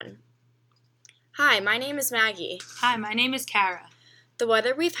Hi, my name is Maggie. Hi, my name is Kara. The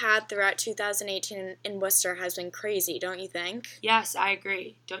weather we've had throughout 2018 in Worcester has been crazy, don't you think? Yes, I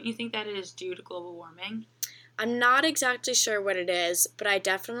agree. Don't you think that it is due to global warming? I'm not exactly sure what it is, but I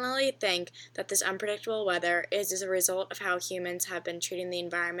definitely think that this unpredictable weather is as a result of how humans have been treating the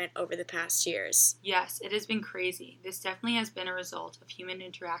environment over the past years. Yes, it has been crazy. This definitely has been a result of human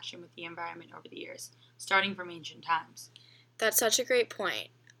interaction with the environment over the years, starting from ancient times. That's such a great point.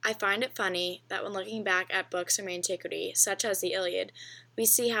 I find it funny that when looking back at books from antiquity, such as the Iliad, we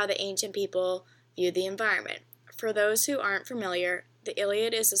see how the ancient people viewed the environment. For those who aren't familiar, the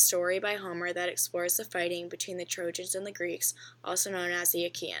Iliad is a story by Homer that explores the fighting between the Trojans and the Greeks, also known as the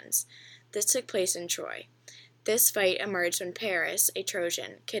Achaeans. This took place in Troy. This fight emerged when Paris, a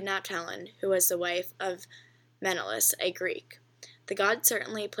Trojan, kidnapped Helen, who was the wife of Menelaus, a Greek. The gods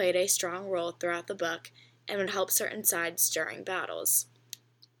certainly played a strong role throughout the book and would help certain sides during battles.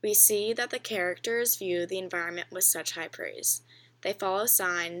 We see that the characters view the environment with such high praise. They follow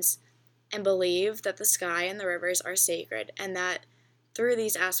signs and believe that the sky and the rivers are sacred, and that through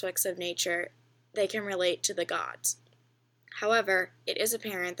these aspects of nature, they can relate to the gods. However, it is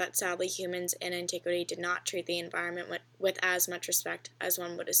apparent that sadly humans in antiquity did not treat the environment with as much respect as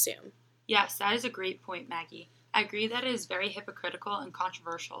one would assume. Yes, that is a great point, Maggie. I agree that it is very hypocritical and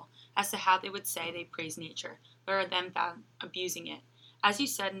controversial as to how they would say they praise nature, but are then found abusing it. As you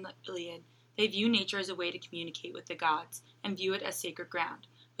said in the Iliad, they view nature as a way to communicate with the gods and view it as sacred ground,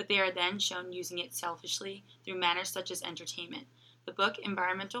 but they are then shown using it selfishly through manners such as entertainment. The book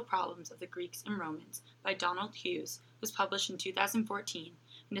Environmental Problems of the Greeks and Romans by Donald Hughes was published in 2014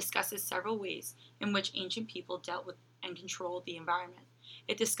 and discusses several ways in which ancient people dealt with and controlled the environment.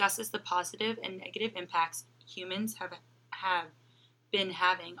 It discusses the positive and negative impacts humans have been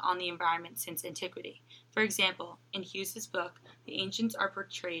having on the environment since antiquity. For example, in Hughes's book, the ancients are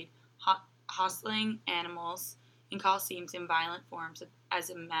portrayed hustling animals in colosseums in violent forms as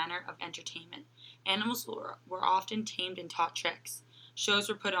a manner of entertainment. Animals were often tamed and taught tricks. Shows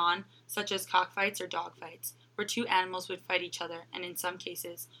were put on, such as cockfights or dogfights, where two animals would fight each other, and in some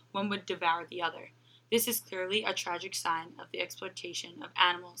cases, one would devour the other. This is clearly a tragic sign of the exploitation of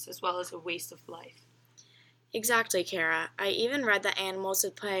animals as well as a waste of life. Exactly, Kara. I even read that animals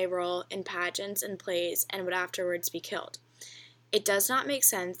would play a role in pageants and plays and would afterwards be killed. It does not make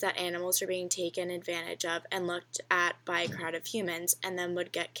sense that animals are being taken advantage of and looked at by a crowd of humans and then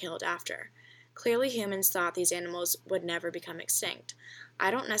would get killed after. Clearly, humans thought these animals would never become extinct. I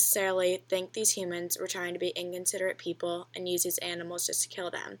don't necessarily think these humans were trying to be inconsiderate people and use these animals just to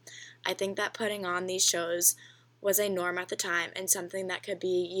kill them. I think that putting on these shows was a norm at the time and something that could be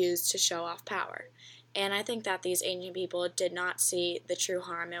used to show off power. And I think that these ancient people did not see the true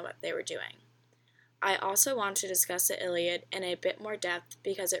harm in what they were doing. I also want to discuss the Iliad in a bit more depth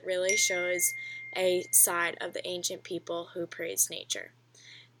because it really shows a side of the ancient people who praised nature.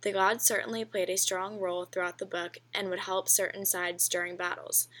 The gods certainly played a strong role throughout the book and would help certain sides during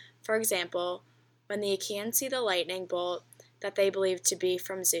battles. For example, when the Achaeans see the lightning bolt that they believe to be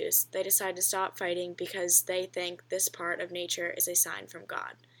from Zeus, they decide to stop fighting because they think this part of nature is a sign from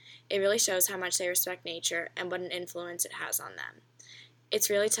God. It really shows how much they respect nature and what an influence it has on them. It's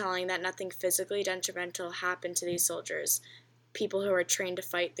really telling that nothing physically detrimental happened to these soldiers, people who are trained to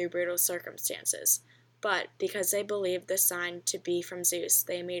fight through brutal circumstances. But because they believed this sign to be from Zeus,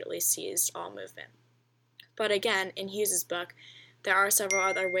 they immediately ceased all movement. But again, in Hughes's book, there are several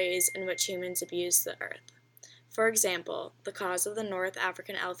other ways in which humans abuse the earth. For example, the cause of the North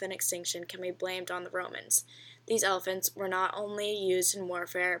African elephant extinction can be blamed on the Romans. These elephants were not only used in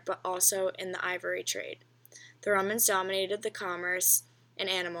warfare, but also in the ivory trade. The Romans dominated the commerce in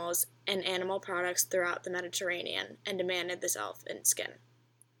animals and animal products throughout the Mediterranean and demanded this elephant skin.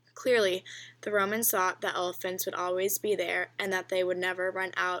 Clearly, the Romans thought that elephants would always be there and that they would never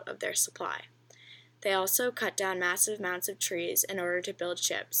run out of their supply. They also cut down massive amounts of trees in order to build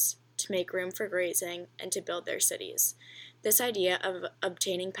ships, to make room for grazing, and to build their cities. This idea of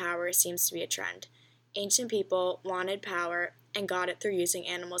obtaining power seems to be a trend. Ancient people wanted power and got it through using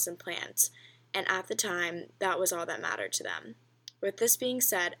animals and plants, and at the time, that was all that mattered to them. With this being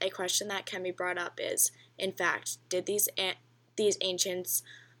said, a question that can be brought up is, in fact, did these ancients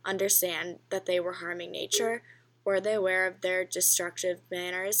understand that they were harming nature? Were they aware of their destructive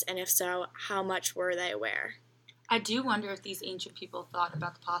manners, and if so, how much were they aware? I do wonder if these ancient people thought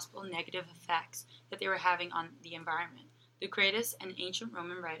about the possible negative effects that they were having on the environment. Lucretius, an ancient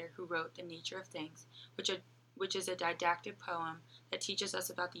Roman writer who wrote The Nature of Things, which is a didactic poem that teaches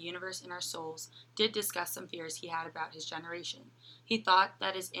us about the universe and our souls, did discuss some fears he had about his generation. He thought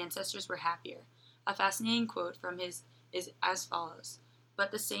that his ancestors were happier. A fascinating quote from his is as follows: But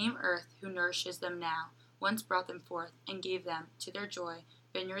the same earth who nourishes them now once brought them forth and gave them, to their joy,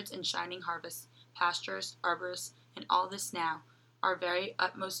 vineyards and shining harvests, pastures, arbors, and all this now, our very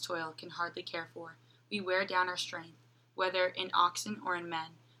utmost toil can hardly care for. We wear down our strength, whether in oxen or in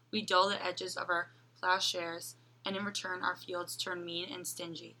men. We dull the edges of our plowshares, and in return our fields turn mean and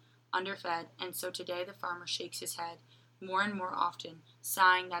stingy, underfed, and so today the farmer shakes his head, more and more often,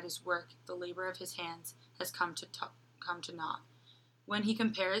 sighing that his work, the labor of his hands, has come to naught. When he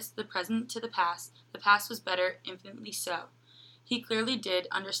compares the present to the past was better, infinitely so. He clearly did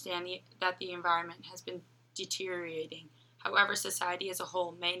understand that the environment has been deteriorating. However, society as a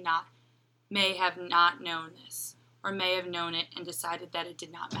whole may have not known this, or may have known it and decided that it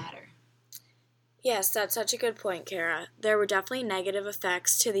did not matter. Yes, that's such a good point, Kara. There were definitely negative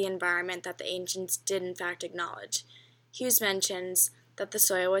effects to the environment that the ancients did in fact acknowledge. Hughes mentions that the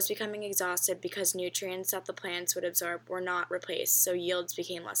soil was becoming exhausted because nutrients that the plants would absorb were not replaced, so yields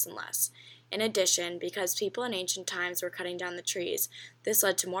became less and less. In addition, because people in ancient times were cutting down the trees, this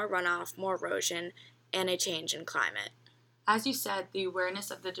led to more runoff, more erosion, and a change in climate. As you said, the awareness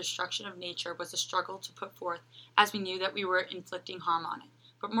of the destruction of nature was a struggle to put forth, as we knew that we were inflicting harm on it,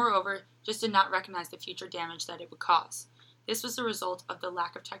 but moreover, just did not recognize the future damage that it would cause. This was the result of the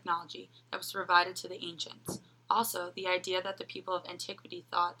lack of technology that was provided to the ancients. Also, the idea that the people of antiquity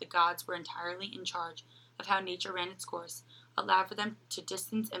thought the gods were entirely in charge of how nature ran its course allowed for them to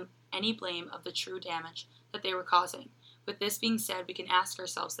distance any blame of the true damage that they were causing. With this being said, we can ask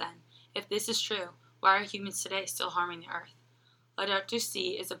ourselves then, if this is true, why are humans today still harming the earth? Laudato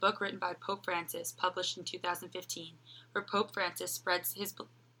Si is a book written by Pope Francis, published in 2015, where Pope Francis spreads his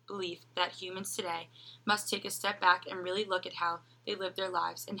belief that humans today must take a step back and really look at how they live their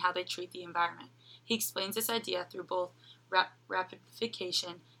lives and how they treat the environment. He explains this idea through both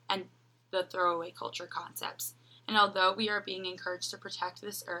rapidification and the throwaway culture concepts. And although we are being encouraged to protect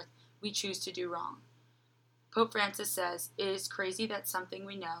this earth, we choose to do wrong. Pope Francis says, "It is crazy that something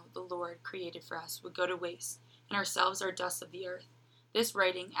we know the Lord created for us would go to waste, and ourselves are dust of the earth." This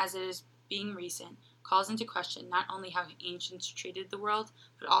writing, as it is being recent, calls into question not only how ancients treated the world,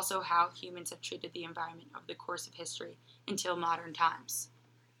 but also how humans have treated the environment over the course of history until modern times.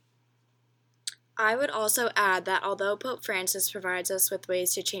 I would also add that although Pope Francis provides us with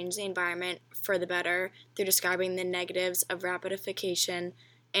ways to change the environment for the better through describing the negatives of rapidification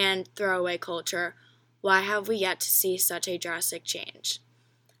and throwaway culture, why have we yet to see such a drastic change?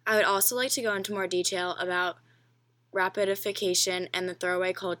 I would also like to go into more detail about rapidification and the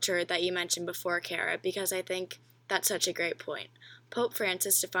throwaway culture that you mentioned before, Kara, because I think that's such a great point. Pope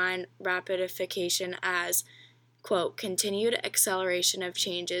Francis defined rapidification as, quote, "continued acceleration of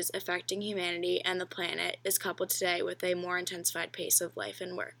changes affecting humanity and the planet is coupled today with a more intensified pace of life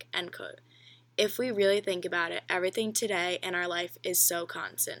and work," end quote. If we really think about it, everything today in our life is so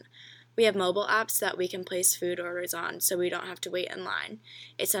constant. We have mobile apps that we can place food orders on so we don't have to wait in line.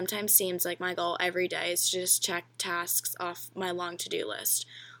 It sometimes seems like my goal every day is to just check tasks off my long to-do list.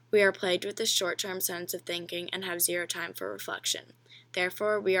 We are plagued with this short-term sense of thinking and have zero time for reflection.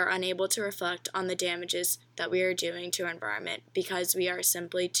 Therefore, we are unable to reflect on the damages that we are doing to our environment because we are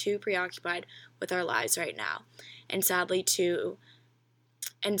simply too preoccupied with our lives right now, and sadly do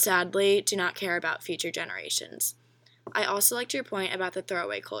not care about future generations. I also liked your point about the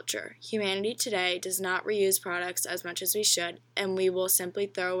throwaway culture. Humanity today does not reuse products as much as we should, and we will simply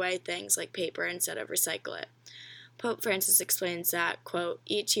throw away things like paper instead of recycle it. Pope Francis explains that, quote,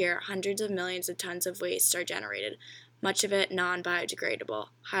 "each year hundreds of millions of tons of waste are generated, much of it non-biodegradable,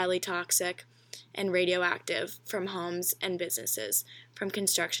 highly toxic, and radioactive from homes and businesses, from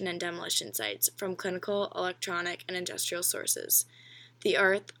construction and demolition sites, from clinical, electronic, and industrial sources. The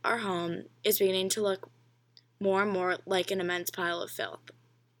earth, our home, is beginning to look more and more like an immense pile of filth,"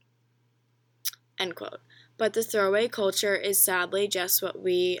 end quote. But the throwaway culture is sadly just what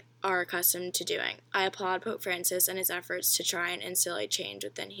we are accustomed to doing. I applaud Pope Francis and his efforts to try and instill a change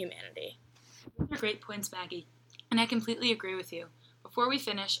within humanity. Those are great points, Maggie, and I completely agree with you. Before we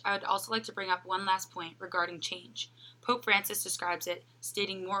finish, I would also like to bring up one last point regarding change. Pope Francis describes it,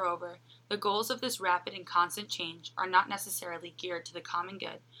 stating, moreover, "the goals of this rapid and constant change are not necessarily geared to the common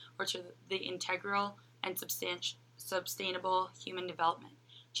good or to the integral and sustainable human development.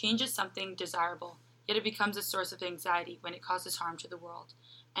 Change is something desirable, yet it becomes a source of anxiety when it causes harm to the world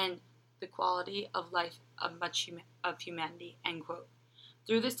and the quality of life of humanity," end quote.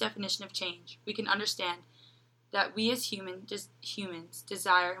 Through this definition of change, we can understand that we as humans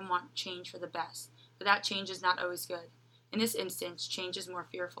desire and want change for the best, but that change is not always good. In this instance, change is more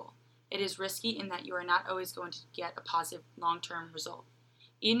fearful. It is risky in that you are not always going to get a positive long-term result,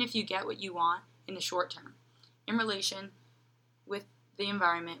 even if you get what you want in the short term. In relation with the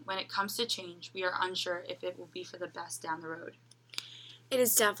environment, when it comes to change, we are unsure if it will be for the best down the road. It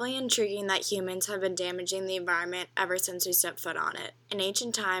is definitely intriguing that humans have been damaging the environment ever since we stepped foot on it. In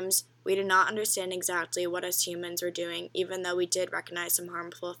ancient times, we did not understand exactly what us humans were doing, even though we did recognize some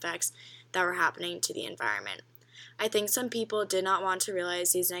harmful effects that were happening to the environment. I think some people did not want to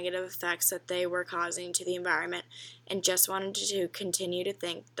realize these negative effects that they were causing to the environment and just wanted to continue to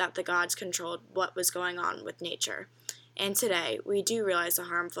think that the gods controlled what was going on with nature. And today, we do realize the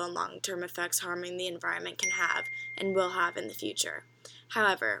harmful and long-term effects harming the environment can have and will have in the future.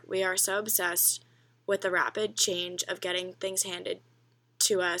 However, we are so obsessed with the rapid change of getting things handed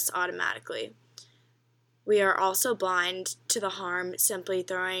to us automatically. We are also blind to the harm simply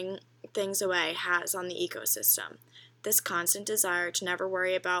throwing things away has on the ecosystem. This constant desire to never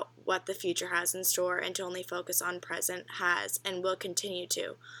worry about what the future has in store and to only focus on present has and will continue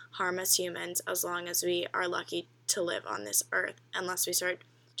to harm us humans as long as we are lucky to live on this earth, unless we start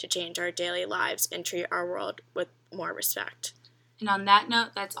to change our daily lives and treat our world with more respect. And on that note,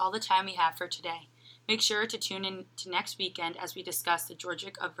 that's all the time we have for today. Make sure to tune in to next weekend as we discuss the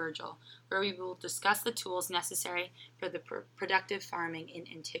Georgic of Virgil, where we will discuss the tools necessary for the productive farming in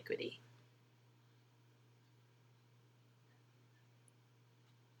antiquity.